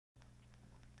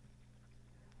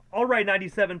All right,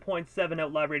 97.7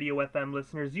 Outlaw Radio FM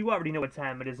listeners, you already know what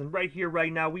time it is, and right here,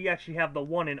 right now, we actually have the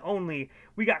one and only.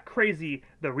 We got Krazy,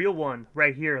 the real one,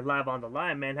 right here, live on the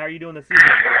line, man. How are you doing this evening?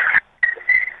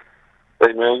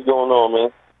 Hey man, what's going on, man?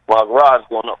 My garage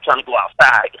going up, trying to go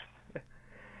outside.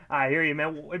 I hear you,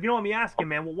 man. If you don't want me asking,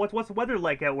 man, what's the weather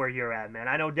like out where you're at, man?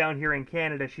 I know down here in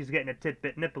Canada, she's getting a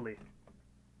tit-bit nipply.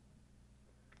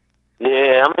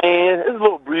 Yeah, I mean it's a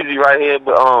little breezy right here,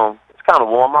 but it's kind of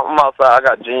warm. I'm outside. I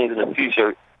got jeans and a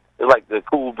t-shirt. It's like the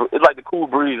cool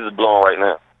breeze is blowing right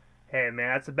now. Hey,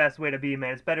 man, that's the best way to be,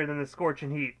 man. It's better than the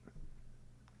scorching heat.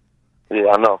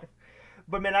 Yeah, I know.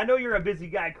 But, man, I know you're a busy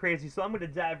guy, Krazy, so I'm going to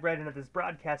dive right into this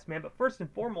broadcast, man. But first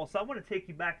and foremost, I want to take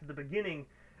you back to the beginning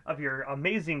of your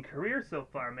amazing career so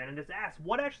far, man, and just ask,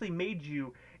 what actually made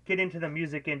you get into the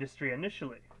music industry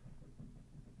initially?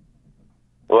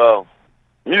 Well,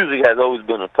 music has always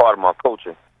been a part of my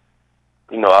culture.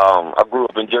 You know, I grew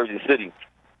up in Jersey City,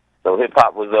 so hip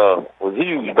hop was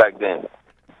huge back then.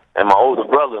 And my older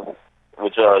brother,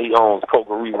 which he owns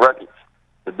CKOR-DB Records,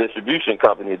 the distribution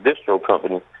company, a distro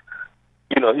company.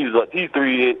 You know, he's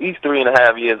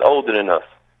 3.5 years older than us.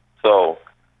 So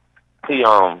he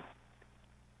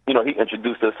you know, he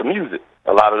introduced us to music.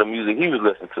 A lot of the music he was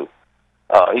listening to.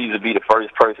 He used to be the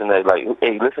first person that like,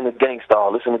 hey, listen to Gangstar,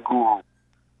 listen to Guru,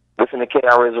 listen to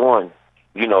KRS-One.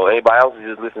 You know, everybody else was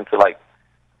just listening to like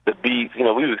the beats. You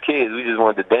know, we was kids, we just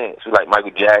wanted to dance. We like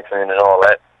Michael Jackson and all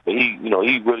that. But he, you know,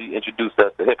 he really introduced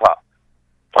us to hip hop.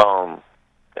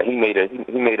 And he made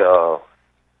a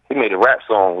rap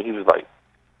song when he was like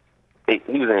he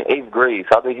was in 8th grade,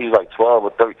 so I think he was like 12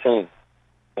 or 13.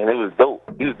 And it was dope.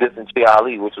 He was dissing Chi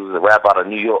Ali, which was a rap out of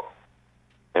New York.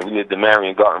 And we did the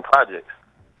Marion Garden Projects.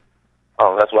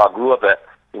 That's where I grew up at,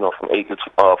 you know, from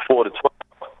 4 to 12.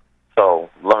 So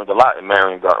learned a lot in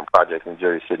Marion Garden Projects in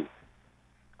Jersey City.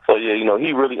 So yeah, you know,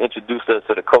 he really introduced us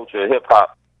to the culture of hip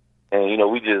hop. And, you know,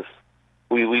 we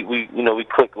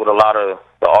clicked with a lot of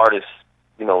the artists,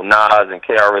 you know, Nas and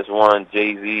KRS-One,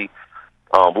 Jay-Z,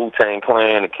 Wu-Tang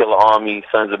Clan, the Killer Army,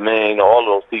 Sons of Man, you know, all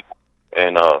of those people.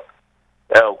 And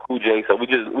L. Cool J. So we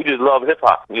just love hip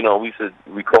hop. You know, we used to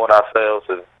record ourselves,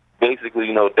 and basically,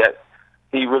 you know, that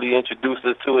he really introduced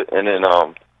us to it. And then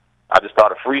I just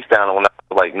started freestyling when I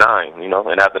was like 9. You know,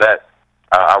 and after that,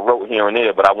 I wrote here and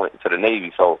there, but I went to the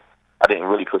Navy, so I didn't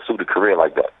really pursue the career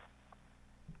like that.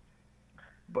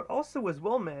 But also as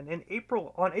well, man, on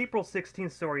April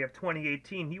 16th, of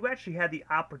 2018, you actually had the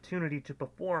opportunity to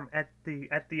perform at the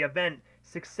event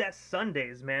Success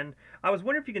Sundays, man. I was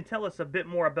wondering if you can tell us a bit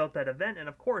more about that event, and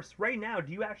of course, right now,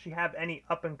 do you actually have any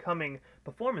up-and-coming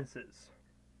performances?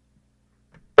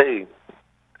 Hey,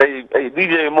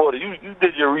 DJ Morty, you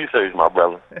did your research, my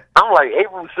brother. I'm like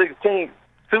April 16th,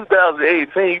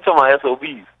 2018, you talking about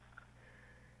SOBs.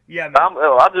 Yeah, man.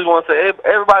 I just want to say,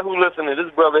 everybody who listening,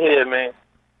 this brother here, man,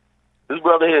 this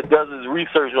brother here does his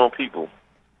research on people.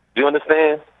 Do you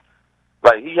understand?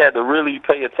 Like, he had to really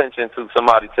pay attention to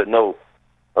somebody to know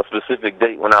a specific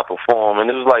date when I perform. And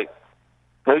it was like,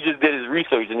 he just did his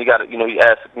research, and he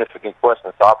asked significant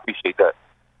questions, so I appreciate that.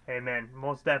 Hey, man,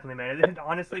 most definitely, man.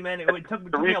 Honestly, man, it took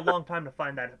me a long time to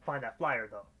find that flyer,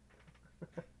 though.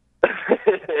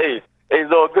 Hey,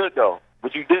 it's all good, though.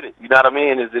 But you did it. You know what I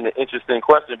mean? It's an interesting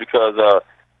question because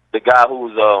the guy who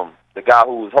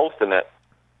was hosting that,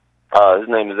 his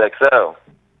name is XL,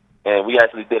 and we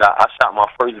actually did. I shot my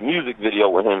first music video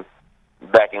with him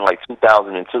back in like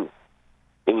 2002.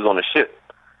 It was on a ship,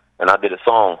 and I did a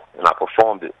song and I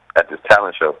performed it at this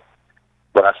talent show.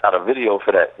 But I shot a video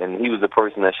for that, and he was the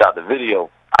person that shot the video.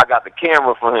 I got the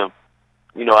camera for him.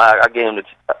 You know, I gave him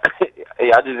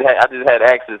I just had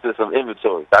access to some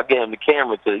inventory. So I gave him the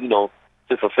camera to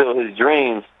fulfill his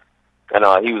dreams, and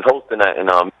he was hosting that. And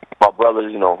my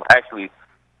brothers, actually.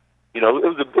 It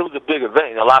was a big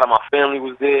event. And a lot of my family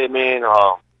was there, man.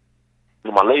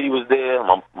 My lady was there.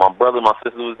 My brother, my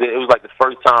sister was there. It was like the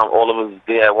first time all of us was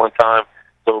there at one time.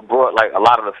 So it brought like a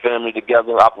lot of the family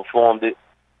together. I performed it.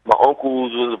 My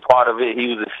uncles was a part of it. He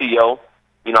was a CEO.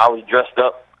 You know, I was dressed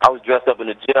up. I was dressed up in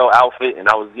a jail outfit, and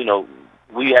I was,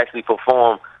 we actually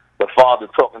performed the father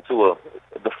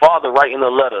writing a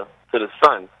letter to the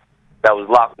son that was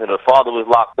locked. And the father was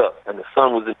locked up, and the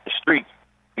son was in the street,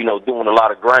 doing a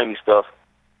lot of grimy stuff.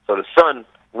 So the son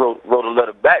wrote a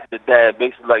letter back to dad,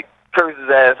 basically like cursed his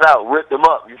ass out, ripped him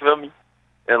up. You feel me?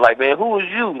 And like, man, who is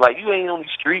you? Like, you ain't on the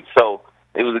street. So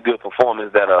it was a good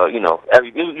performance. That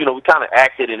we kind of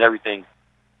acted and everything.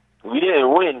 We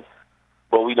didn't win,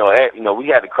 but we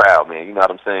had the crowd, man. You know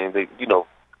what I'm saying?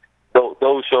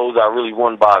 Those shows are really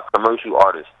won by commercial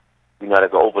artists.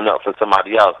 That can open up for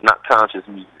somebody else, not conscious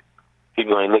music.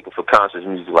 People ain't looking for conscious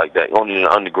music like that. Only in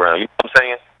the underground. You know what I'm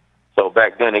saying?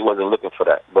 back then they wasn't looking for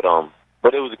that. But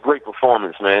it was a great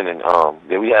performance, man, and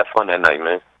yeah, we had fun that night,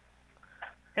 man.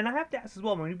 And I have to ask as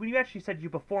well, when you actually said you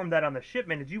performed that on the ship,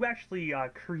 man, did you actually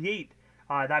create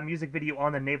that music video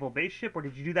on the naval base ship, or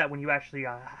did you do that when you actually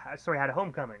had a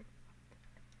homecoming?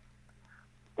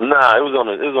 Nah, it was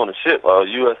on a ship, a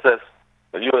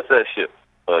USS ship,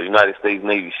 United States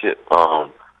Navy ship.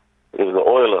 It was an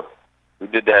oiler. We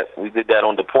did that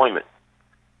on deployment.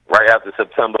 Right after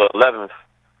September 11th,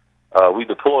 we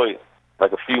deployed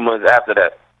like a few months after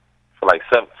that for like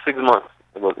 6 months.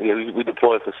 We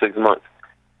deployed for 6 months.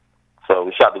 So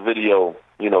we shot the video,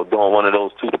 during one of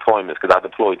those 2 deployments because I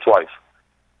deployed twice.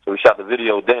 So we shot the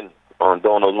video then on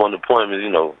during those 1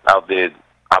 deployments, out there,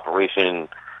 Operation,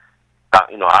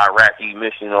 Iraqi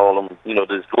mission, all them,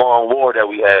 this long war that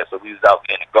we had. So we was out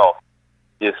there in the Gulf,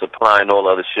 just supplying all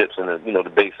other ships and the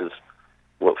bases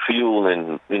with fuel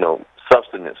and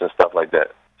sustenance and stuff like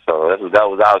that. So that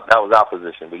was our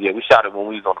position. But yeah, we shot it when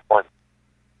we was on the point.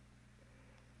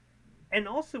 And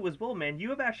also as well, man, you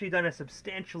have actually done a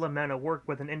substantial amount of work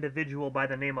with an individual by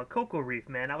the name of Coco Reef,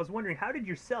 man. I was wondering, how did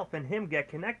yourself and him get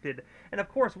connected? And of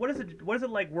course, what is it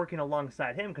like working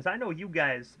alongside him? Because I know you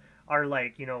guys are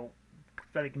like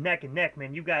neck and neck,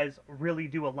 man. You guys really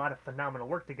do a lot of phenomenal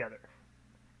work together.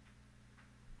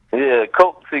 Yeah,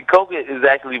 Coco is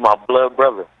actually my blood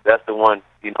brother. That's the one,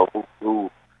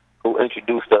 who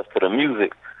introduced us to the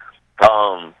music.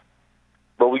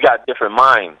 But we got different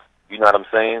minds. You know what I'm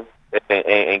saying?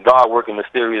 And God work in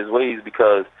mysterious ways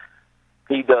because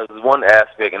he does one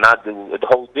aspect and I do a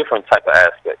whole different type of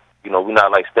aspect. We're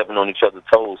not like stepping on each other's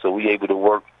toes, so we able to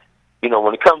work.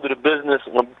 When it comes to the business,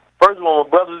 first of all,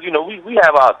 brothers, we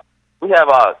have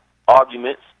our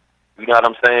arguments. You know what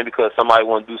I'm saying? Because somebody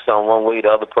want to do something one way, the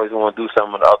other person want to do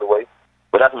something the other way.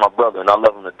 But that's my brother, and I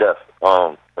love him to death.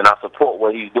 And I support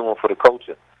what he's doing for the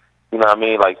culture. You know what I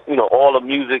mean? Like, all the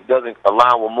music doesn't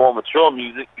align with more mature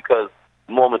music because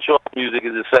more mature music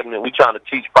is a segment we trying to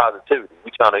teach positivity.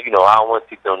 We trying to, I don't want to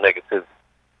teach no negativity.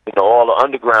 All the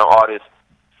underground artists,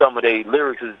 some of their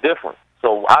lyrics is different.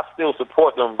 So I still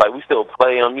support them. Like, we still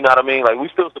play them. You know what I mean? Like, we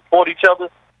still support each other,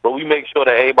 but we make sure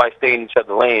that everybody stay in each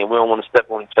other's lane. We don't want to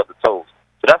step on each other's toes.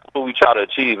 So that's what we try to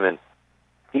achieve. And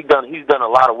he's done a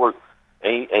lot of work.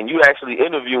 And you actually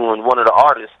interviewing one of the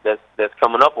artists that's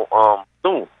coming up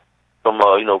soon from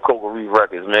Coco Reef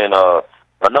Records, man.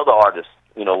 Another artist,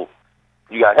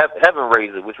 you got Heaven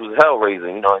Raiser, which was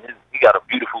Hellraiser. He got a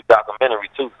beautiful documentary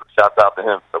too. So shouts out to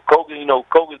him. So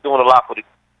Coco's doing a lot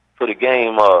for the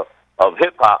game of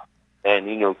hip hop, and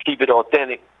keep it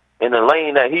authentic in the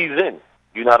lane that he's in.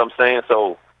 You know what I'm saying?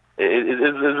 So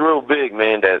it's real big,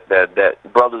 man. That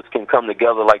brothers can come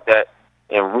together like that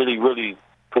and really, really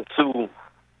pursue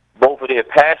both of their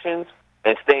passions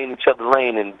and stay in each other's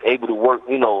lane and able to work,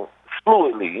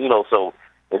 fluidly. So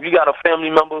if you got a family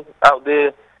member out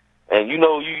there. And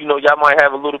y'all might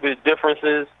have a little bit of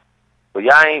differences, but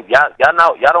y'all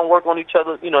don't work on each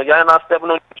other. Y'all not stepping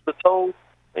on each other's toes,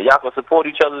 and y'all can support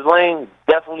each other's lane.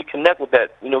 Definitely connect with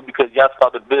that, because y'all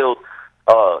start to build,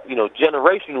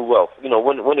 generational wealth.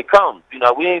 When it comes,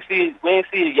 we ain't see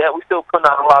it yet. We still putting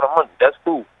out a lot of money. That's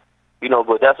cool,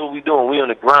 but that's what we doing. We on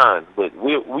the grind, but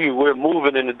we're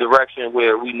moving in the direction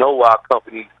where we know our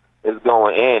company is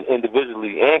going, and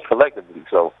individually and collectively.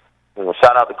 So.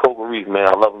 Shout out to Coco Reef, man.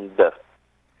 I love him to death.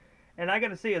 And I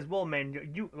gotta say as well,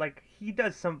 man, he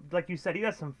does some, like you said, he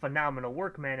does some phenomenal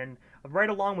work, man. And right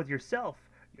along with yourself,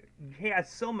 he has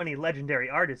so many legendary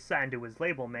artists signed to his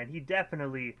label, man. He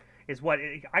definitely is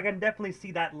I can definitely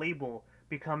see that label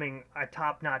becoming a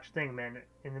top-notch thing, man,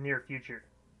 in the near future.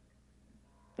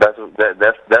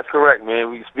 That's correct,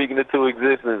 man. We speaking it to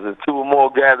existence. If 2 or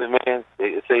more gathered, man,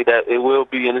 they say that it will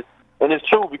be, and it's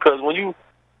true because when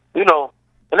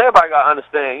and everybody got to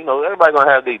understand, everybody going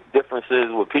to have their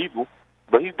differences with people,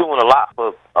 but he's doing a lot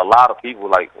for a lot of people.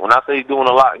 Like, when I say he's doing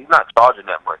a lot, he's not charging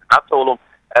that much. I told him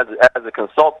as a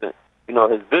consultant,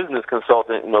 his business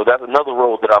consultant, that's another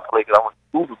role that I play because I want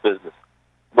to do the business.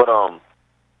 But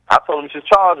I told him he should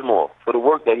charge more for the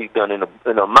work that he's done and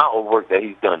the amount of work that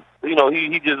he's done. He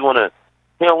just want to,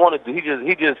 he don't want to do,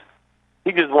 he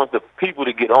just wants the people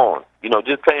to get on,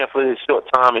 just paying for his short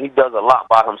time, and he does a lot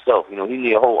by himself. He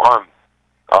need a whole army.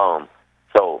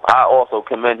 So I also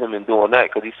commend him in doing that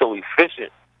because he's so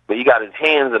efficient, but he got his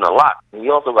hands in a lot. And he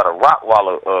also got a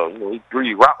Rottweiler, he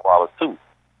breeds Rottweilers too.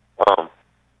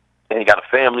 And he got a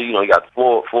family, he got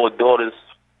four daughters,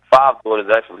 5 daughters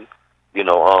actually,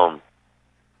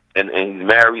 and he's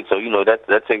married, so,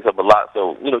 that takes up a lot.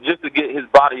 So, just to get his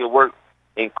body of work,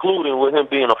 including with him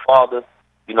being a father,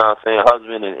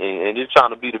 husband, and just trying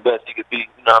to be the best he could be,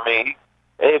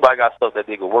 Everybody got stuff that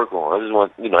they can work on. I just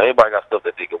want, everybody got stuff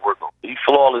that they can work on. He's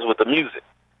flawless with the music,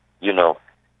 and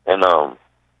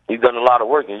he's done a lot of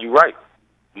work. And you're right.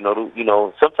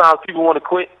 Sometimes people want to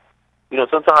quit.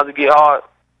 Sometimes it get hard.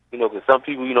 Because some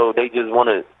people, they just want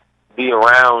to be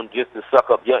around just to suck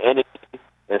up your energy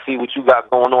and see what you got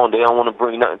going on. They don't want to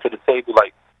bring nothing to the table.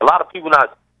 Like, a lot of people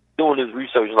not doing this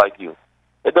research like you.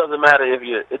 It doesn't matter if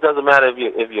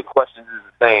your questions is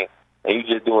the same and you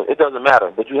just doing. It doesn't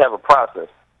matter, but you have a process.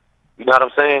 You know what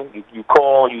I'm saying? You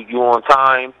call, you on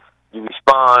time, you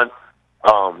respond.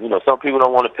 Some people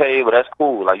don't want to pay, but that's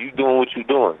cool. Like, you doing what you're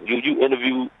doing. You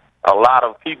interview a lot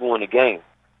of people in the game.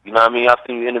 You know what I mean?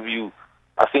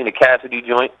 I've seen the Cassidy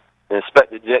joint, the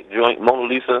Inspector Jet joint, Mona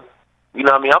Lisa. You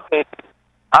know what I mean?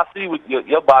 I see with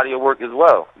your body of work as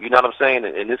well. You know what I'm saying?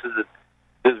 And this is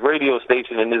this radio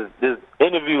station and this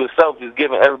interview itself is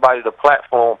giving everybody the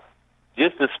platform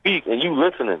just to speak, and you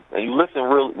listening, and you listen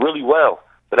really well.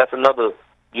 So that's another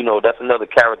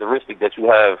characteristic that you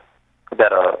have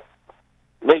that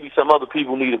maybe some other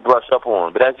people need to brush up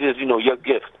on. But that's just your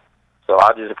gift. So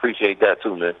I just appreciate that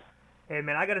too, man. Hey,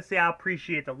 man, I gotta say I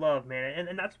appreciate the love, man,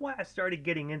 and that's why I started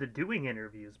getting into doing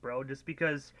interviews, bro. Just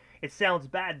because it sounds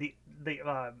bad,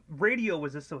 the radio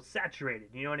was just so saturated.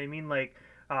 You know what I mean? Like,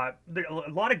 there are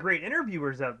a lot of great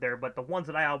interviewers out there, but the ones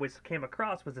that I always came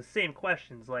across was the same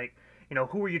questions, like,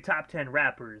 who are your top 10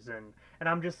 rappers? And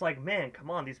I'm just like, man,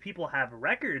 come on, these people have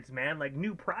records, man, like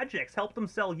new projects, help them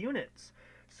sell units.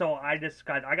 So I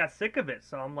got sick of it.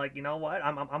 So I'm like, you know what?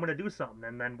 I'm gonna do something,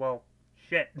 and then, well,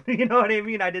 shit, you know what I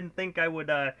mean? I didn't think I would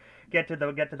get to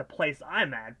the place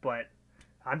I'm at, but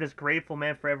I'm just grateful,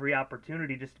 man, for every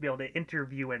opportunity just to be able to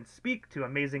interview and speak to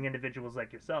amazing individuals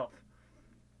like yourself.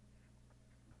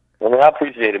 I mean, I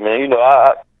appreciate it, man.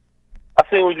 I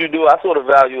see what you do. I saw the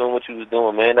value in what you was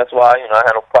doing, man. That's why I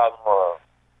had no problem,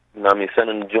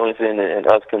 sending the joints in and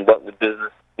us conducting the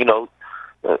business.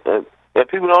 And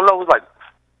people don't know, it's like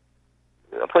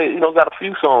I play, got a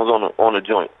few songs on the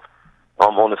joint.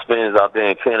 On the spins out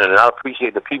there in Canada, and I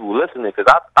appreciate the people listening, because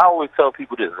I always tell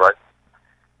people this, right?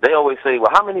 They always say, well,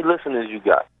 how many listeners you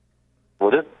got? Well,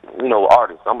 this,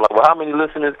 artists. I'm like, well, how many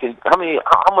listeners how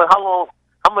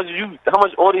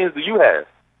much audience do you have,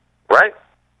 right?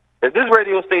 If this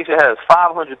radio station has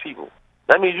 500 people,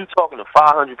 that means you're talking to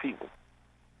 500 people.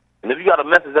 And if you got a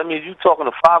message, that means you're talking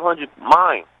to 500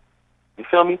 minds. You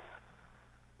feel me?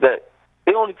 That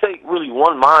it only take really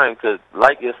one mind to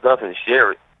like your stuff and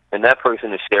share it, and that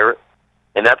person to share it,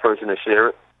 and that person to share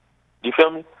it. You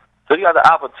feel me? So you got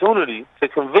the opportunity to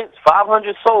convince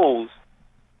 500 souls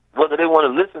whether they want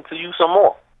to listen to you some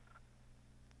more.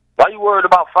 Why you worried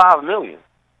about 5 million?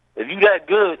 If you that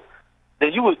good,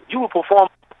 then you would perform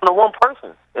on one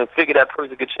person and figure that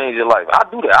person could change your life. I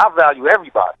do that. I value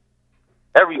everybody,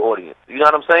 every audience. You know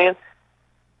what I'm saying?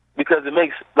 Because it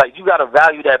makes, like, you got to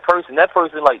value that person. That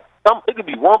person, like, it could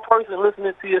be one person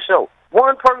listening to your show.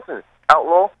 One person,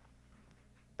 Outlaw.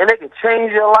 And they can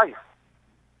change your life.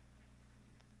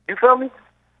 You feel me?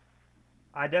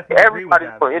 I definitely agree with that.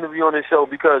 Everybody's for interview on this show,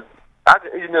 because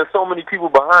there's so many people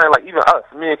behind, like even us,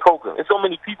 me and Coca, and so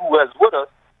many people that's with us.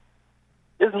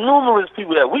 There's numerous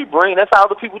people that we bring. That's how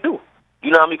other people do. You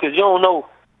know what I mean? Because you don't know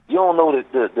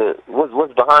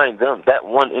what's behind them. That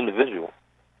one individual.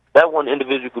 That one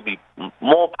individual could be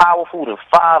more powerful than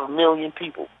 5 million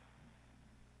people.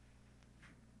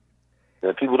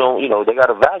 And people don't, they got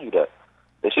to value that.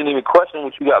 They shouldn't even question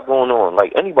what you got going on,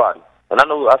 like anybody. And I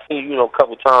know I've seen you, a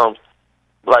couple times,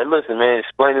 like, listen, man,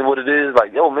 explaining what it is,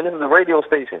 like, yo, man, this is a radio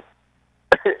station.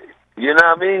 You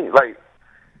know what I mean?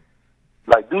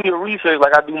 Like, do your research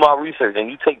like I do my research, and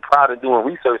you take pride in doing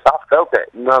research. I felt that.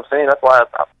 You know what I'm saying? That's why,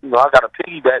 I got a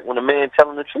piggyback when a man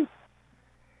telling the truth.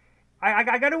 I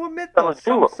got to admit, though,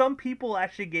 some people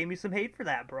actually gave me some hate for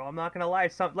that, bro. I'm not going to lie.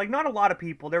 Not a lot of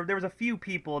people. There was a few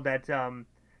people that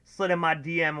slid in my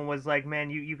DM and was like, man,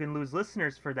 you can lose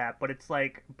listeners for that. But it's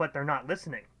like, but they're not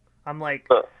listening. I'm like,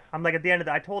 at the end of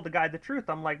I told the guy the truth.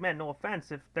 I'm like, man, no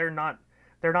offense. If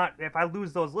if I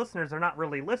lose those listeners, they're not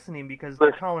really listening because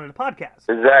they're calling it a podcast.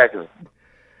 Exactly.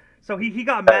 So he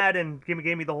got mad and gave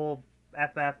me the whole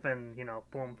FF and,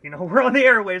 boom, we're on the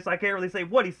airwaves, so I can't really say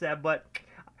what he said, but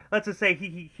let's just say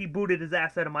he booted his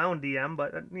ass out of my own DM,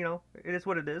 but, it is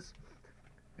what it is.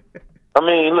 I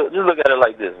mean, just look at it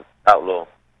like this, Outlaw.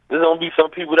 There's going to be some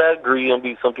people that agree, and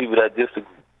be some people that disagree.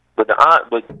 But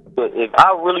if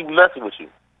I really messing with you,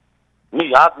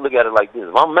 I have to look at it like this.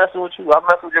 If I'm messing with you, I'm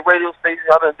messing with your radio station,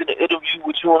 I done did an interview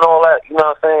with you and all that, you know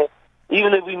what I'm saying?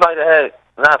 Even if we might have had,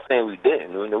 not saying we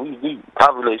didn't,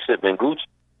 our relationship been Gucci.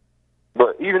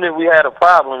 But even if we had a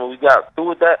problem and we got through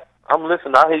with that, I'm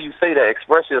listening, I hear you say that,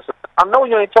 express yourself. I know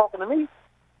you ain't talking to me.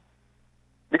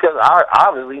 because I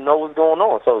obviously know what's going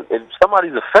on. So if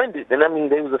somebody's offended, then that means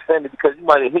they was offended because you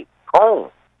might have hit home.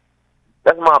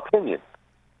 That's my opinion.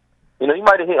 You know, you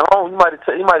might have hit home. You might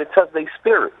have touched their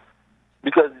spirit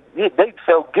because they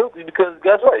felt guilty because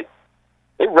guess what?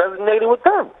 It resonated with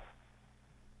them.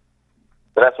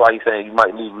 So that's why he's saying you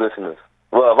might lose listeners.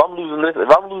 Well, if I'm losing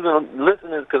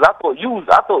listeners, because I thought you was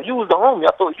the homie.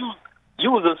 I thought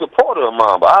you was a supporter of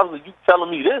mine. But obviously, you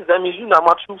telling me this, that means you're not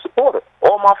my true supporter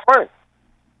or my friend.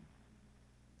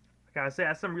 I gotta say,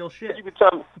 that's some real shit. You can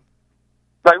tell me,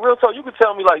 like real talk. You can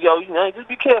tell me like, yo, you know, just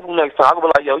be careful next time. I can be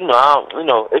like, yo, you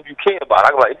know, if you care about it, I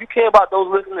can be like, if you care about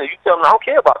those listeners, you tell them I don't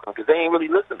care about them because they ain't really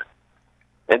listening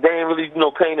and they ain't really, you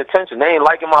know, paying attention. They ain't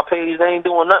liking my page. They ain't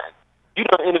doing nothing. You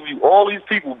done interview all these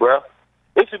people, bro.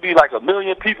 It should be like 1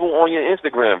 million people on your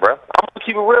Instagram, bro. I'm gonna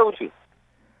keep it real with you.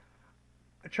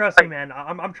 Trust me, man.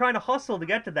 I'm trying to hustle to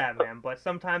get to that, man. But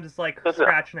sometimes it's like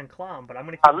scratching and clawing. But I'm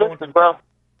gonna keep going. Listen, bro.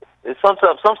 Some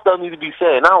stuff needs to be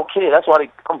said, and I don't care. That's why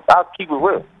I'll keep it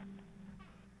real.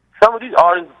 Some of these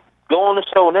artists go on the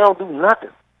show and they don't do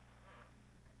nothing.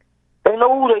 They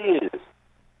know who they is.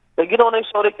 They get on their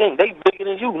show, they think they bigger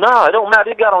than you. Nah, it don't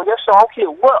matter. They got on your show. I don't care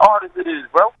what artist it is,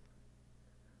 bro.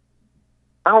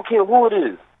 I don't care who it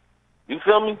is. You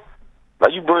feel me?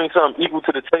 Like you bring something equal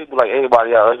to the table like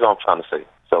everybody else. That's what I'm trying to say.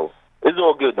 So it's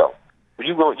all good though. But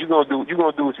you gonna do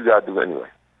what you gotta do anyway.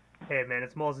 Hey man,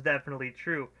 it's most definitely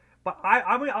true. But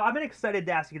I'm excited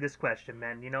to ask you this question,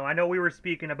 man. You know, I know we were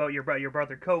speaking about your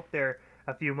brother Coke there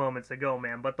a few moments ago,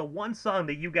 man. But the one song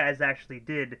that you guys actually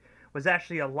did was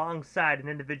actually alongside an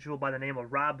individual by the name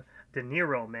of Rob De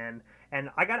Niro, man.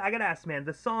 And I gotta ask, man,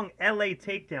 the song "L.A.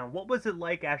 Takedown." What was it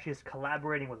like actually just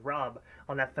collaborating with Rob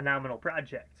on that phenomenal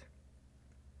project?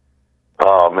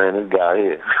 Oh man, this guy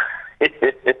here,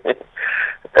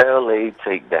 "L.A.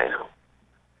 Takedown."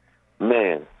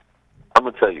 Man, I'm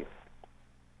gonna tell you.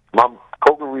 My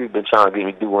CKOR-DB been trying to get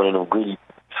me to do one of them greedy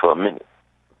for a minute,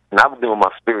 and I've been doing my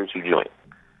spiritual joint.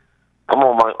 I'm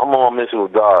on my mission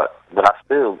with God, but I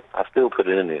still put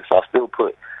it in there. So I still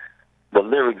put the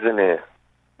lyrics in there,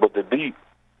 but the beat.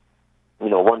 You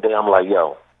know, one day I'm like,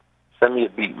 yo, send me a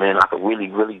beat, man. I could really,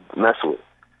 really mess with.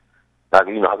 I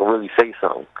could really say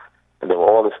something. And then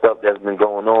all the stuff that's been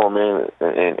going on, man,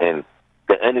 and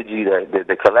the energy that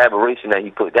the collaboration that he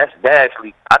put. That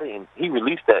actually, He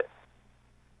released that.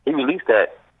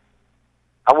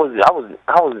 I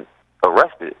was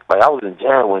arrested. Like I was in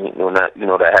jail when that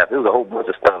happened. There was a whole bunch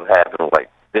of stuff happening, like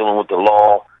dealing with the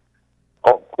law. A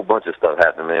whole bunch of stuff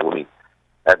happened, man, with me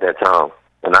at that time.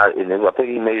 And I think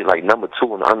he made it like number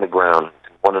 2 in the underground,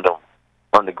 one of them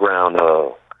underground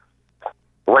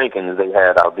rankings they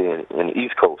had out there in the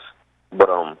East Coast. But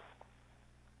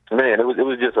man, it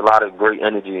was just a lot of great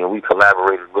energy, and we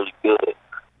collaborated really good.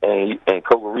 And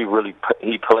CKOR-DB really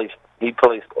he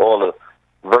placed all the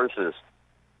verses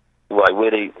like where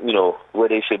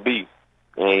they should be,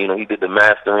 and he did the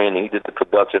mastering and he did the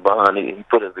production behind it. He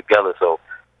put it together. So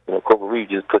CKOR-DB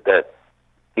just put that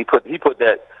he put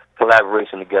that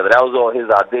collaboration together. That was all his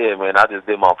idea, man. I just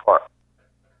did my part.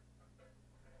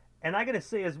 And I gotta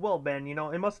say as well, Ben,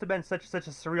 it must have been such a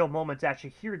surreal moment to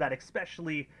actually hear that,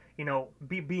 especially,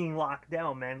 being locked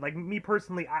down, man. Like me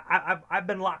personally, I've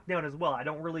been locked down as well. I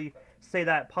don't really say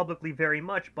that publicly very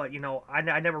much, but I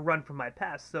never run from my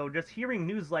past. So just hearing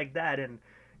news like that and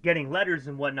getting letters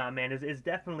and whatnot, man, is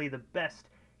definitely the best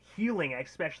healing,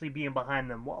 especially being behind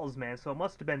them walls, man. So it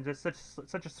must have been just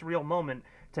such a surreal moment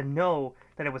to know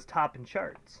that it was topping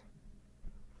charts.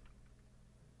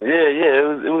 Yeah,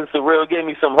 it was surreal. It gave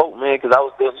me some hope, man, because I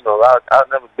was still, I've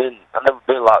never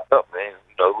been locked up, man.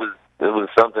 It was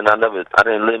something I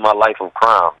didn't live my life of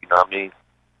crime. You know what I mean?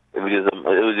 It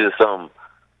was just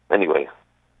anyway.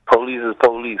 Police is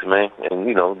police, man, and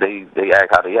they act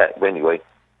how they act. But anyway,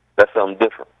 that's something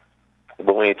different.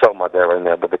 But we ain't talking about that right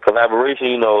now. But the collaboration,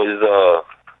 is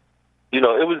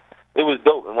it was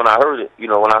dope. And when I heard it,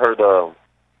 when I heard the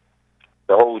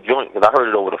whole joint, because I heard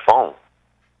it over the phone.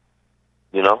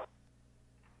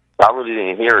 I really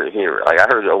didn't hear it. Like I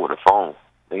heard it over the phone.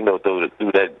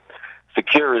 Through that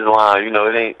security line.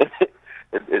 It ain't.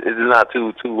 It's not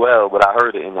too well, but I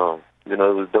heard it. It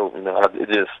was dope. It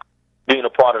just being a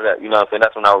part of that. What I'm saying,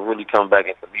 that's when I would really come back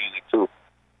into music too.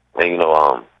 And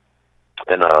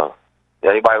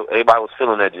everybody was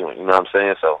feeling that joint. You know what I'm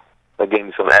saying? So that gave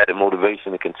me some added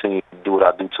motivation to continue to do what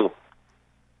I do too.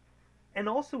 And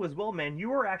also as well, man,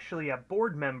 you are actually a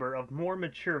board member of More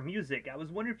Mature Music. I was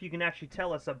wondering if you can actually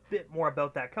tell us a bit more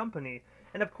about that company.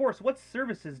 And of course, what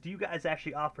services do you guys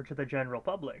actually offer to the general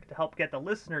public to help get the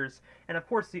listeners and of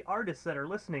course the artists that are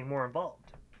listening more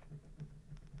involved?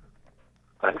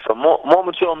 So More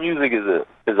Mature Music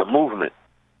is a movement.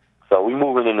 So we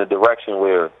moving in a direction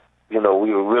where, we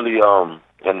were really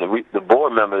and the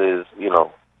board member is, we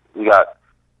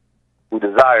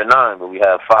desire 9, but we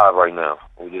have 5 right now.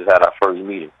 We just had our first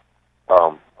meeting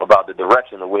about the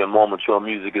direction of where more mature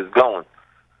music is going.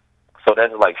 So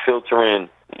that's like filtering,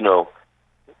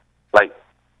 like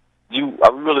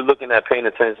are we really looking at paying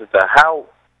attention to how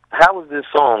is this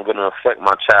song going to affect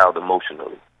my child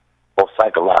emotionally or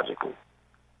psychologically?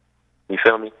 You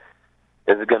feel me?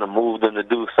 Is it going to move them to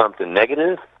do something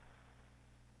negative?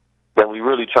 Then we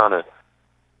really trying to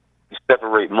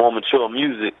separate more mature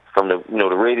music from the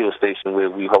the radio station where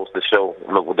we host the show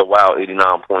with the Wild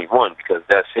 89.1, because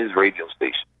that's his radio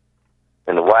station.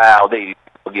 And the Wild, they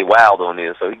get wild on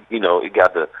there, so it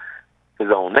got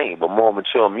his own name. But more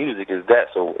mature music is that.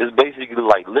 So it's basically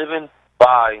like living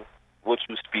by what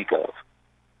you speak of,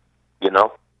 in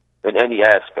any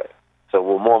aspect. So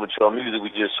with more mature music, we're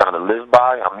just trying to live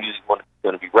by. Our music going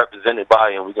to be represented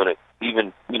by, and we're going to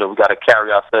even, we got to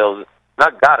carry ourselves.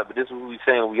 Not got it, but this is what we're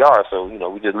saying we are. So,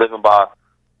 we're just living by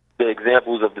the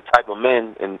examples of the type of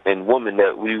men and women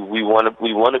that we want to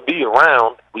be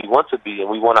around, we want to be, and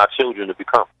we want our children to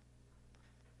become.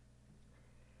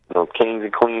 Kings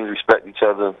and queens respect each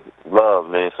other, love,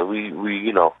 man. So we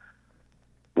don't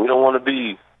want to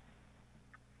be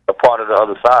a part of the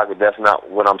other side, but that's not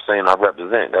what I'm saying I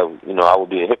represent. That, I would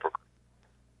be a hypocrite.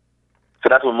 So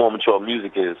that's what more mature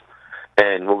music is.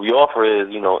 And what we offer is,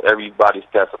 everybody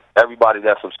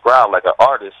that's subscribed, like an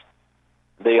artist,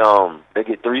 they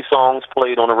get 3 songs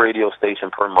played on a radio station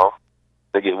per month.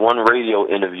 They get 1 radio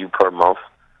interview per month,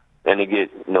 and they get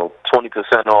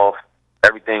 20% off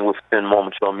everything within more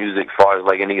mature music, as far as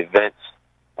like any events,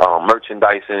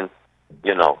 merchandising,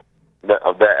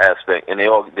 of that aspect. And they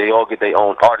all get their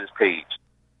own artist page,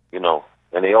 and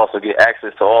they also get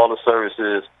access to all the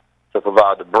services to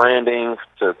provide the branding,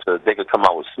 to they could come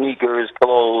out with sneakers,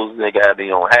 clothes, they got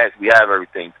their own hats. We have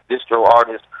everything. Distro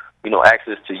artists,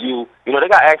 access to you. They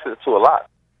got access to a lot.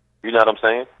 You know what I'm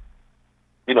saying?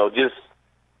 It's just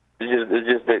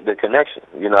the connection.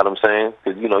 You know what I'm saying?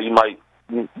 Because you might,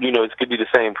 it could be the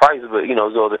same price, but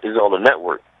it's all the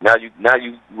network. Now you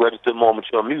register more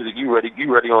mature music. You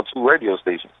ready on 2 radio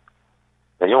stations,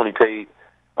 and you only paid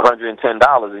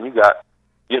 $110, and you got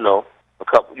you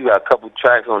got a couple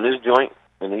tracks on this joint,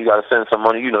 and then you got to send some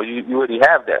money. You already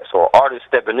have that. So an artist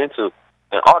stepping into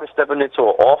an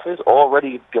office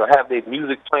already to have their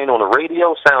music playing on the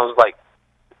radio sounds like,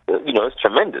 it's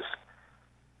tremendous.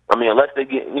 I mean, unless they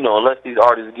get, unless these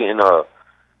artists getting, I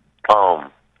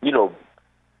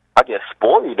guess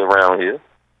spoiled around here,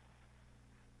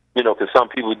 because some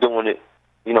people doing it,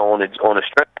 on a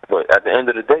strength. But at the end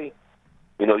of the day,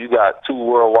 you got 2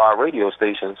 worldwide radio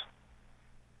stations.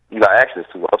 You got access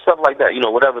to it, or stuff like that,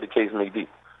 whatever the case may be.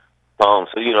 So,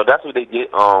 that's what they get.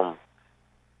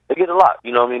 They get a lot,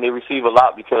 they receive a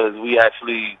lot because we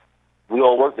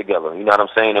all work together, you know what I'm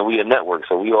saying? And we a network,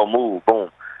 so we all move,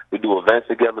 boom. We do events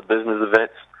together, business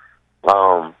events.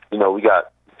 We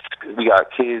got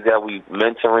kids that we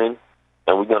mentoring,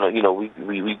 and we're gonna,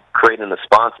 we creating a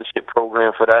sponsorship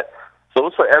program for that. So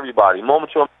it's for everybody. More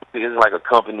Mature isn't like a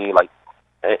company, like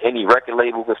any record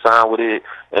label could sign with it,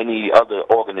 any other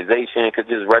organization could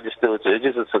just register. It's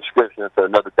just a subscription to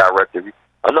another directory,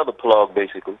 another plug,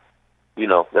 basically.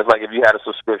 That's like if you had a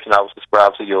subscription, I would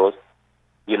subscribe to yours.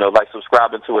 Like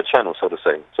subscribing to a channel, so to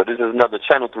say. So this is another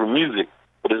channel through music,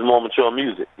 but it's more mature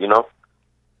music, And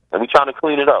we're trying to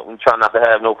clean it up. We try not to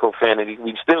have no profanity.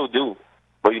 We still do,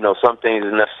 but some things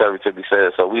is necessary to be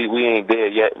said. So we ain't there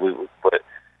yet, but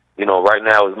right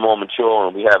now it's more mature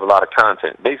and we have a lot of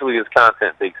content. Basically, it's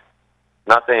content based.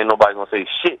 Not saying nobody's gonna say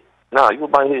shit. Nah, you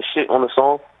might hear shit on the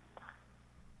song.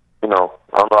 I don't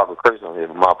know if I'm crazy on here,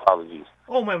 but my apologies.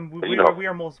 Oh man,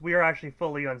 we are actually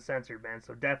fully uncensored, man.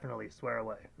 So definitely swear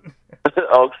away.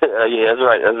 Okay, yeah, that's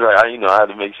right. I had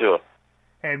to make sure.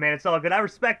 Hey man, it's all good. I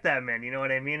respect that, man. You know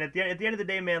what I mean? At the end of the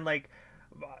day, man, like,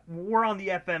 we're on the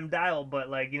FM dial, but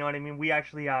like, you know what I mean? We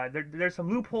actually there's some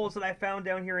loopholes that I found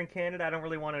down here in Canada. I don't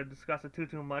really want to discuss it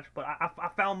too much, but I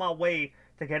found my way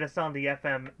to get us on the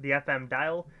FM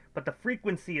dial. But the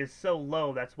frequency is so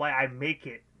low. That's why I make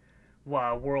it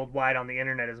worldwide on the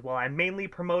internet as well. I mainly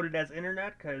promote it as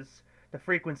internet because the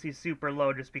frequency is super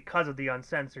low just because of the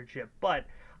uncensorship. But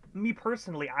me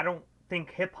personally, I don't think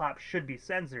hip-hop should be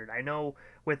censored. I know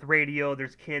with radio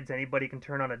there's kids, anybody can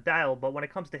turn on a dial, but when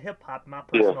it comes to hip-hop, in my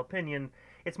personal opinion,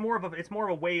 it's more of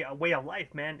a way of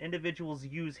life, man. Individuals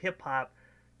use hip-hop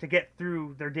to get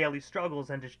through their daily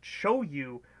struggles and to show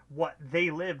you what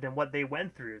they lived and what they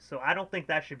went through. So I don't think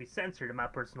that should be censored, in my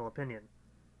personal opinion.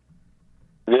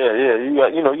 Yeah,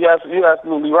 you're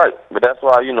absolutely right. But that's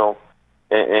why,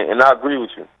 and I agree with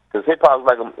you. Because hip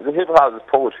hop is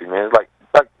poetry, man. It's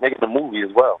like making a movie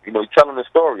as well. You know, you're telling a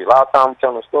story. A lot of times,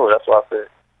 you're telling a story. That's why I said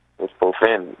it's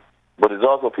profanity. But it's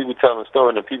also people telling a story,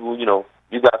 and the people, you know,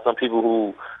 you got some people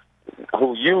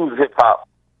who use hip hop,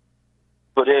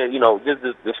 but they're, you know, just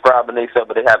describing themselves,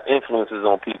 but they have influences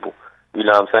on people. You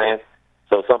know what I'm saying?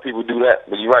 So some people do that,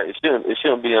 but you're right. It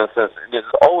shouldn't be uncensored. There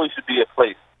always should be a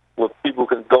place where people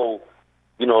can go,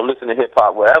 you know, listen to hip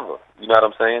hop wherever. You know what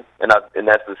I'm saying? And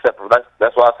that's the separate.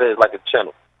 That's why I say it's like a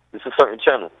channel. It's a certain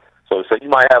channel. So you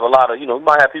might have a lot of, you know, you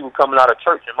might have people coming out of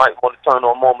church and might want to turn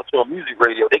on more mature music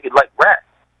radio. They could like rap,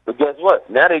 but guess what?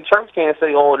 Now they church can't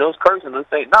say, oh, those cursing. They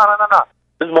say, no.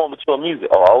 This is more mature music.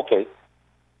 Oh, okay.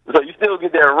 So you still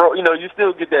get that, you know, you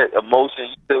still get that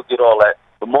emotion. You still get all that.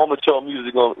 But more mature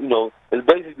music, you know, it's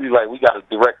basically like we got a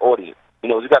direct audience. You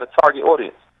know, you got a target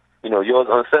audience. You know, yours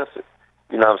uncensored.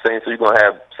 You know what I'm saying? So you're gonna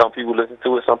have some people listen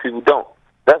to it, some people don't.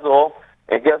 That's all.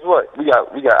 And guess what? We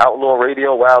got Outlaw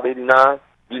Radio, Wild 89.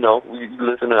 You know, we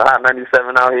listen to Hot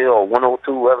 97 out here or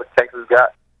 102, whoever Texas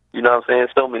got. You know what I'm saying?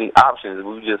 So many options.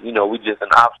 We just an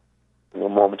option. You know,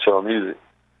 more mature music.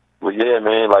 But yeah,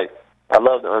 man, like I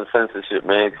love the uncensored shit,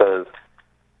 man, because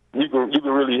you can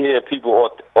really hear people,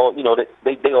 you know,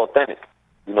 they authentic.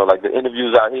 You know, like the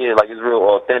interviews out here, like it's real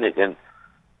authentic, and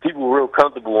people real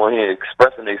comfortable on here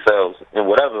expressing themselves in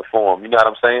whatever form. You know what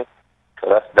I'm saying?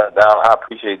 So I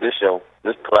appreciate this show,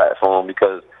 this platform,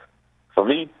 because for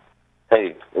me,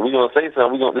 hey, if we're gonna say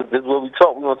something, this is what we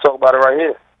talk. We're gonna talk about it right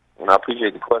here, and I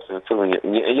appreciate the questions too,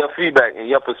 and your feedback and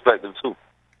your perspective too.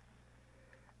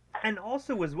 And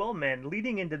also as well, man,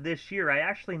 leading into this year, I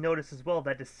actually noticed as well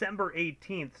that December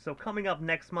 18th, so coming up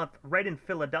next month, right in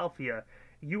Philadelphia,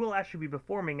 you will actually be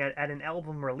performing at an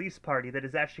album release party that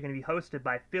is actually going to be hosted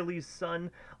by Philly's son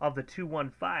of the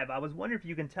 215. I was wondering if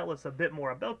you can tell us a bit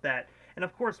more about that. And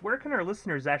of course, where can our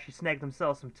listeners actually snag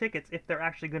themselves some tickets if they're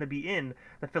actually going to be in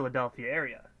the Philadelphia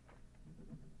area?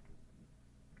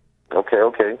 Okay.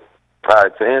 All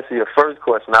right, to answer your first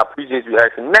question, I appreciate you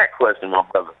asking that question, my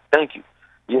brother. Thank you.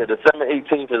 Yeah, December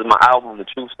 18th is my album, The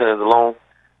Truth Stands Alone.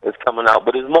 It's coming out,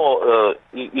 but it's more,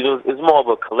 you know, it's more of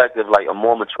a collective, like a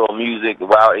more mature music.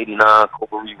 Wild 89,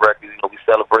 CKOR-DB Records. You know, we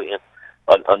celebrating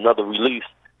another release.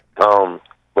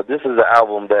 But this is an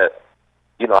album that,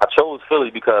 you know, I chose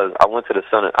Philly because I went to the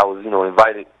Senate. I was, you know,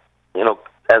 invited, you know,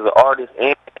 as an artist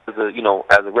and as a, you know,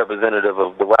 as a representative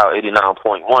of the Wild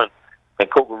 89.1 and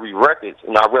CKOR-DB Records.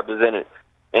 You know, I represented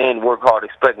and Work Hard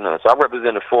Expect None. So I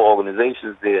represented 4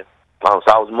 organizations there. So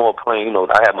I was more playing, you know,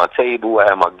 I had my table, I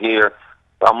had my gear.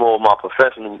 I'm more of my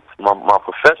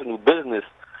professional business,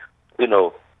 you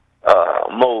know,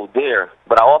 mode there.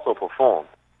 But I also performed,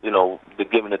 you know,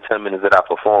 given the 10 minutes that I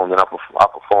performed, and I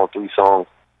performed 3 songs.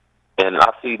 And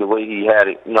I see the way he had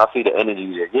it, you know, I see the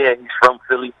energy there. Yeah, he's from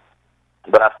Philly,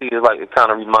 but I see it like it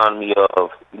kind of reminded me of,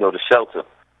 you know, the Shelter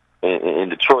in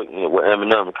Detroit, you know, with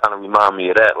Eminem. It kind of reminded me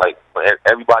of that. Like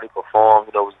everybody performed,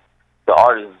 you know, the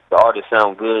artists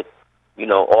sound good. You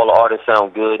know, all the artists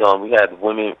sound good. We had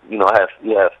women, you know,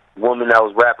 we have women that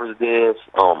was rappers there,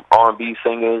 R&B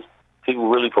singers. People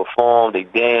really performed. They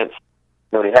danced.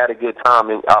 You know, they had a good time.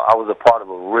 I was a part of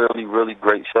a really, really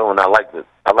great show, and I like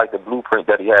the blueprint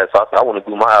that he had. So I said, I want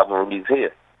to do my album release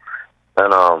here.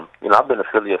 And you know, I've been to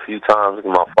Philly a few times.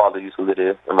 My father used to live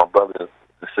there, and my brother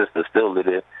and sister still live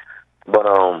there. But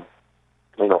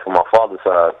you know, from my father's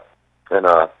side, and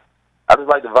I just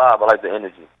like the vibe. I like the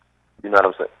energy. You know what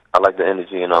I'm saying? I like the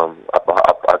energy, and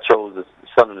I chose the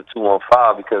son of the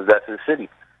 215 because that's his city.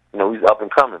 You know, he's up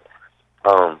and coming.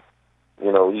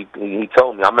 You know, he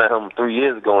told me, I met him 3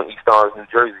 years ago in East Orange, New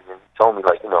Jersey, and he told me,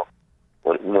 like, you know,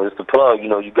 it's the plug. You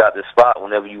know, you got this spot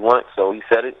whenever you want. So he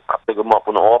said it. I pick him up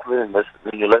on the offer, and let's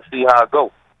see how it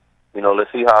go. You know,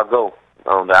 let's see how it go.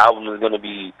 The album is going to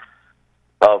be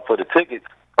for the tickets.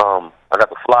 I got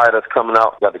the flyer that's coming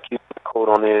out. Got the QR code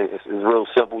on there. It's real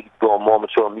simple. You can go on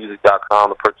morematuremusic.com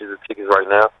to purchase the tickets right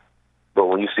now. But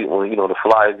when you know the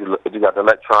flyers, you got the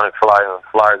electronic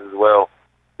flyers as well.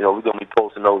 You know, we're gonna be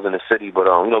posting those in the city. But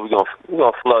you know, we're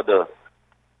gonna flood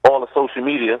all the social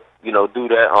media. You know, do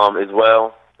that as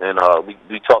well. And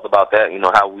we talked about that. You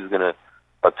know, how we was gonna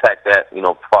attack that. You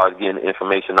know, part of getting the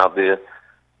information out there.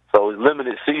 So it's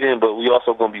limited seating, but we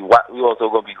also gonna be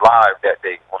live that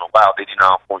day on the Wild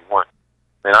 89.1.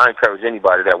 And I encourage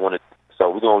anybody that wanted.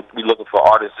 So we're gonna be looking for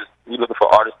artists. We're looking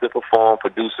for artists to perform,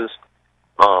 producers.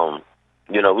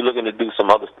 You know, we're looking to do some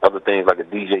other things like a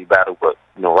DJ battle. But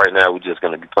you know, right now we're just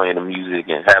gonna be playing the music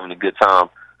and having a good time.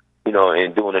 You know,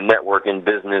 and doing a networking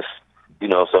business. You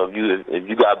know, so if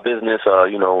you got business,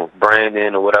 you know,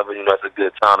 branding or whatever, you know, it's a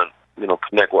good time to, you know,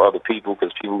 connect with other people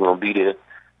because people are gonna be there.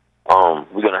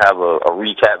 We're gonna have a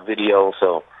recap video,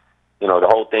 so You know, the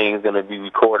whole thing is gonna be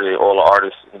recorded. All the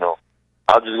artists, you know,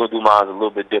 I'm just gonna do mine a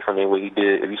little bit different than what he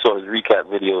did. If you saw his recap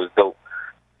video, it's dope.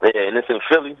 Yeah, and it's in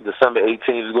Philly, December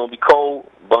 18th. It's gonna be cold,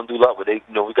 bundle up, but we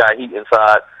got heat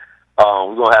inside.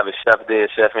 We're gonna have a chef there,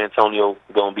 Chef Antonio,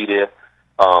 gonna be there.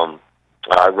 I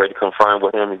already confirmed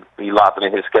with him. He locked it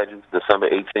in his schedule, December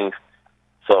 18th.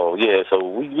 So yeah, so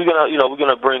we're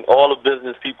gonna bring all the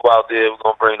business people out there. We're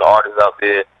gonna bring the artists out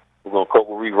there. We're gonna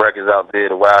Coco Reef Records out there,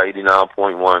 the Wild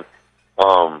 89.1.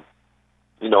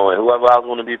 You know, and whoever else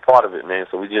want to be a part of it, man.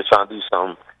 So we just trying to do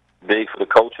something big for the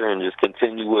culture and just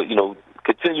continue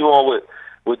on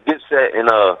with Dipset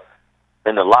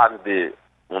and the Logic did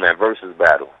on that versus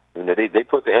battle. You know, they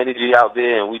put the energy out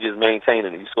there and we just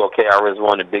maintaining it. You saw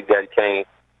KRS-One and Big Daddy Kane.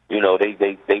 You know, they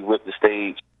whipped the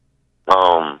stage.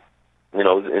 You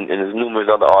know, and there's numerous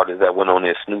other artists that went on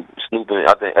there. Snooping,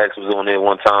 I think X was on there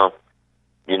one time.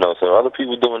 You know, so other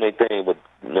people doing their thing, but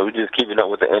you know, we're just keeping up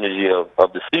with the energy of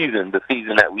the season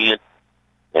that we in,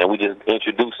 and we just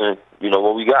introducing, you know,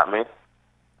 what we got, man.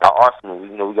 Our arsenal,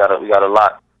 you know, we got a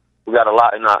lot in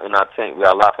our tank. We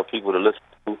got a lot for people to listen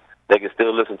to. They can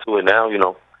still listen to it now, you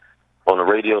know, on the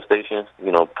radio station.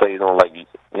 You know, plays on like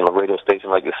radio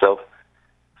station like yourself.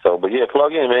 So, but yeah,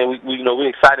 plug in, man. We you know, we're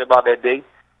excited about that day.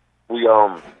 We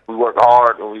work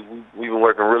hard, and we've been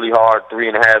working really hard.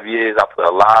 3.5 years. I put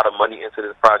a lot of money into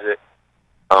this project.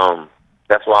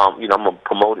 That's why I'm gonna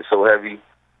promote it so heavy,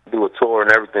 do a tour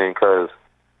and everything. Cause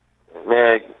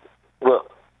man,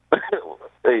 look,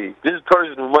 hey, this is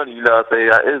personal money. You know what I'm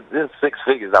saying? It's 6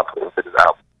 figures I put into this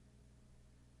album.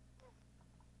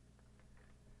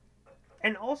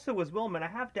 And also as well, man, I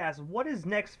have to ask, what is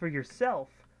next for yourself?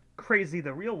 Krazy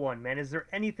the Real One, man. Is there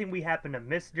anything we happen to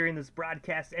miss during this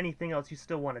broadcast? Anything else you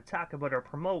still want to talk about or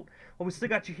promote? Well, we still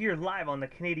got you here live on the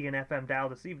Canadian FM dial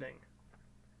this evening.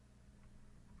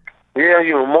 Yeah,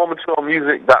 you know,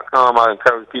 momenttourmusic.com. I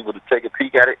encourage people to take a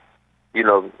peek at it. You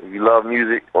know, if you love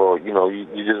music or, you know, you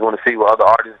just want to see what other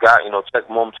artists got, you know, check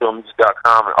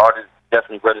momenttourmusic.com, and artists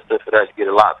definitely register for that. You get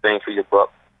a lot of bang for your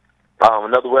buck.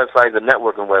 Another website is a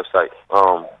networking website.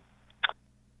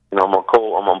 You know, I'm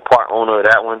a part owner of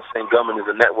that one. St. Gumman is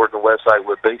a networking website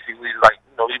where basically, like,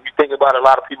 you know, if you think about it, a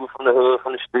lot of people from the hood,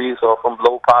 from the streets, or from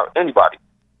low power, anybody,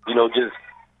 you know, just,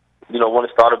 you know, want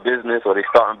to start a business or they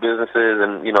starting businesses,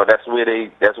 and you know, that's where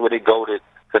they go to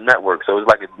network. So it's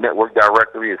like a network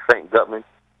directory. It's St. Gutman,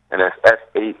 and that's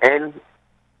SAN,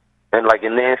 and like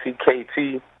in Nancy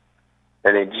KT,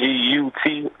 and then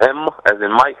GUTM as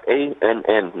in Mike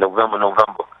ANN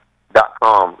November.com.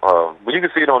 But you can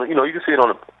see it on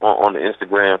the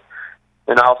Instagram,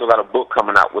 and I also got a book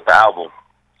coming out with the album.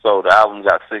 So the album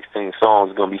got 16 songs.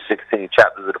 It's gonna be 16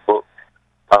 chapters of the book.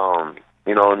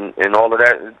 You know, and all of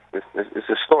that, it's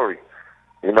a story.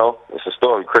 You know, it's a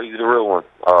story. Krazy the Real One.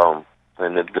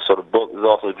 And so the book is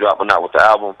also dropping out with the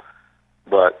album,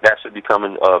 but that should be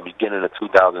coming beginning of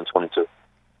 2022.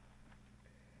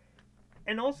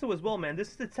 And also as well, man, this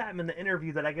is the time in the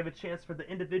interview that I give a chance for the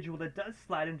individual that does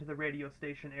slide into the radio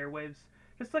station airwaves,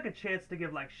 just like a chance to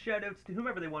give like shout-outs to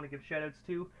whomever they want to give shout-outs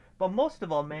to. But most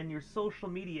of all, man, your social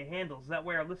media handles. That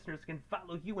way our listeners can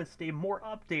follow you and stay more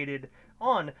updated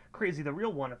on Krazy the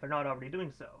Real One if they're not already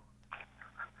doing so.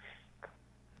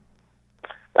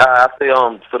 I say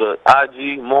for the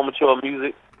IG, More Mature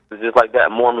Music. It's just like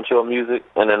that, More Mature Music.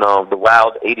 And then the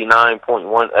Wild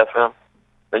 89.1 FM.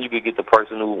 Then you could get the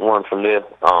personal one from there.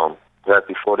 There's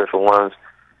actually 4 different ones.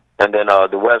 And then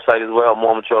the website as well,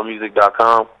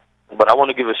 morematurmusic.com. But I want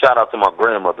to give a shout-out to my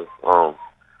grandmother.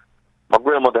 My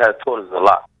grandmother has taught us a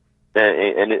lot.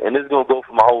 And this is going to go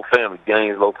for my whole family,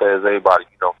 Gaines, Lopez, everybody.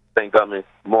 You know, St. Gutman,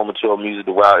 More Mature Music,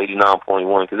 the Wild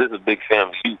 89.1, because this is a big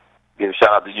family. You give a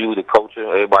shout-out to you, the culture,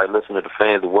 everybody listening, the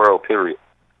fans, the world, period.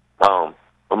 But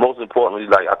most importantly,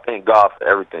 like, I thank God for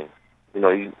everything. You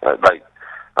know,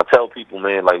 I tell people,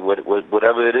 man, like,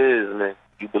 whatever it is, man,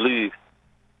 you believe.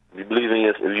 If you believe in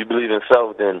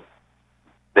yourself, then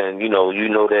you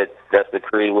know that that's the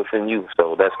creator within you.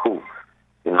 So that's cool.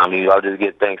 You know what I mean? I'll just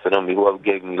give thanks to them, whoever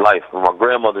gave me life. And my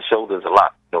grandmother showed us a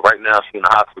lot. You know, right now she's in the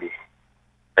hospital.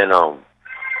 And,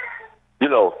 you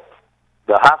know,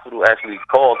 the hospital actually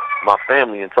called my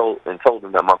family and told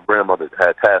them that my grandmother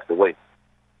had passed away.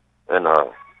 And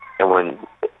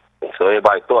so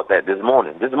everybody thought that this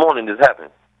morning this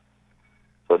happened.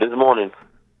 So this morning,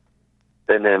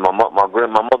 and then my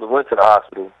mother went to the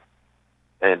hospital,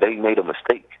 and they made a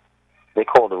mistake. They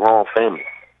called the wrong family.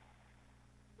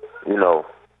 You know,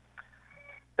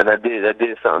 and that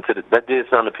did something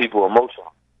to people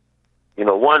emotional. You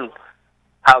know, one,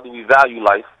 how do we value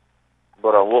life?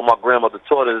 But what my grandmother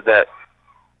taught us that,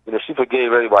 you know, she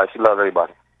forgave everybody. She loved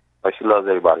everybody. Like, she loves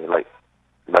everybody. Like,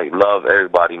 like love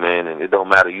everybody, man, and it don't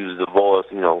matter. You was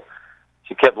divorced, you know.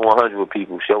 She kept it 100 with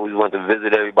people. She always went to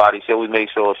visit everybody. She always made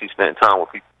sure she spent time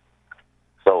with people.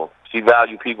 So she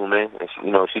valued people, man, and she,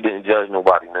 you know, she didn't judge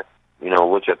nobody, man. You know,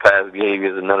 what your past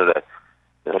behaviors and none of that.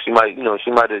 She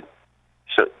might have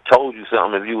told you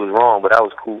something if you was wrong, but that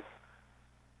was cool.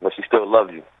 But she still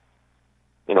loved you.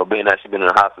 You know, being that she's been in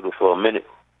the hospital for a minute.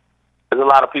 There's a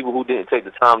lot of people who didn't take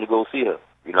the time to go see her.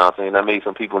 You know what I'm saying? That made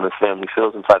some people in the family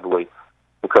feel some type of way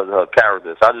because of her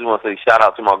character. So I just want to say shout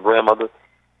out to my grandmother.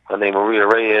 Her name Maria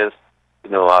Reyes.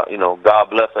 You know, God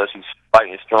bless her. She's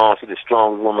fighting strong. She's the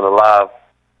strongest woman alive.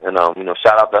 And you know,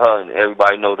 shout out to her, and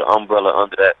everybody know the umbrella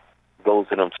under that goes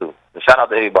to them too. And shout out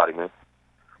to everybody, man.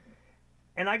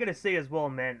 And I gotta say as well,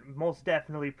 man, most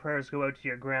definitely prayers go out to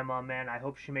your grandma, man. I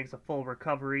hope she makes a full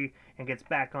recovery and gets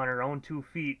back on her own 2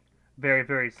 feet very,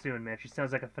 very soon, man. She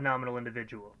sounds like a phenomenal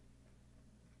individual.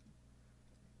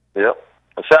 Yep.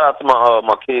 And shout out to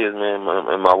my kids, man,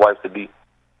 and my wife to be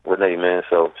Renee, man.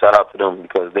 So shout out to them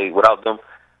because without them,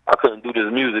 I couldn't do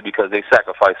this music because they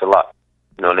sacrifice a lot.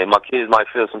 You know, my kids might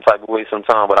feel some type of way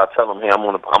sometime, but I tell them, hey, I'm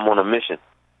on a mission.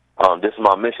 This is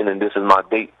my mission and this is my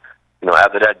date. You know,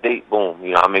 after that date, boom,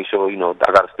 you know, I make sure, you know,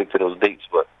 I got to stick to those dates.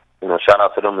 But, you know, shout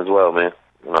out to them as well, man.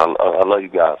 You know, I love you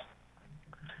guys.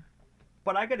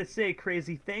 But I gotta say,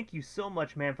 Krazy, thank you so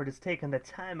much, man, for just taking the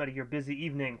time out of your busy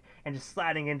evening and just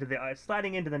sliding into the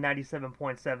 97.7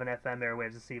 FM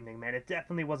airwaves this evening, man. It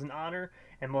definitely was an honor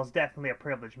and most definitely a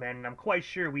privilege, man. And I'm quite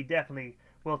sure we definitely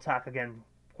will talk again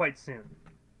quite soon.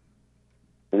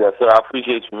 Yes, sir. I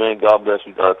appreciate you, man. God bless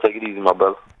you. Take it easy, my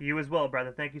brother. You as well,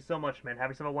 brother. Thank you so much, man.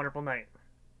 Have yourself a wonderful night.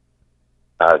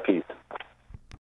 All right, peace.